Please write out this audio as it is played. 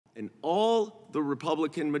And all the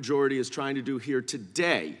Republican majority is trying to do here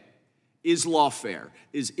today is lawfare,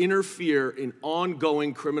 is interfere in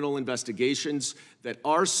ongoing criminal investigations that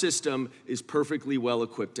our system is perfectly well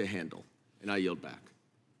equipped to handle. And I yield back.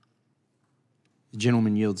 The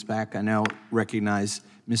gentleman yields back. I now recognize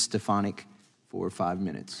Ms. Stefanik for 5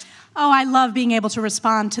 minutes. Oh, I love being able to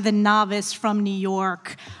respond to the novice from New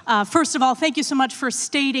York. First of all, thank you so much for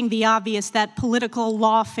stating the obvious that political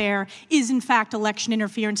lawfare is in fact election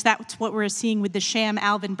interference. That's what we're seeing with the sham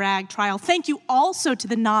Alvin Bragg trial. Thank you also to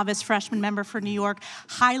the novice freshman member for New York,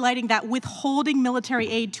 highlighting that withholding military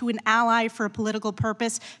aid to an ally for a political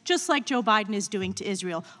purpose, just like Joe Biden is doing to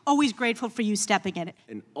Israel. Always grateful for you stepping in it.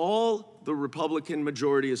 And all the Republican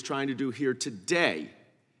majority is trying to do here today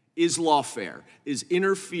is lawfare, is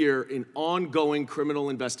interfere in ongoing criminal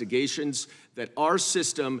investigations that our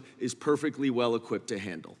system is perfectly well equipped to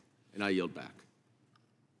handle. And I yield back.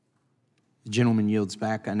 The gentleman yields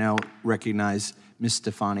back. I now recognize Ms.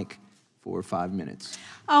 Stefanik for 5 minutes.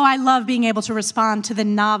 Oh, I love being able to respond to the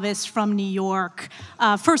novice from New York.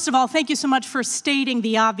 First of all, thank you so much for stating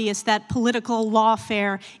the obvious that political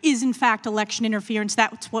lawfare is in fact election interference.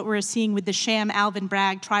 That's what we're seeing with the sham Alvin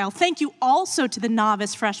Bragg trial. Thank you also to the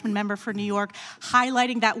novice freshman member for New York,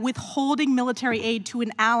 highlighting that withholding military aid to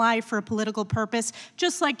an ally for a political purpose,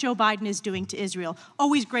 just like Joe Biden is doing to Israel.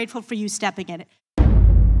 Always grateful for you stepping in it.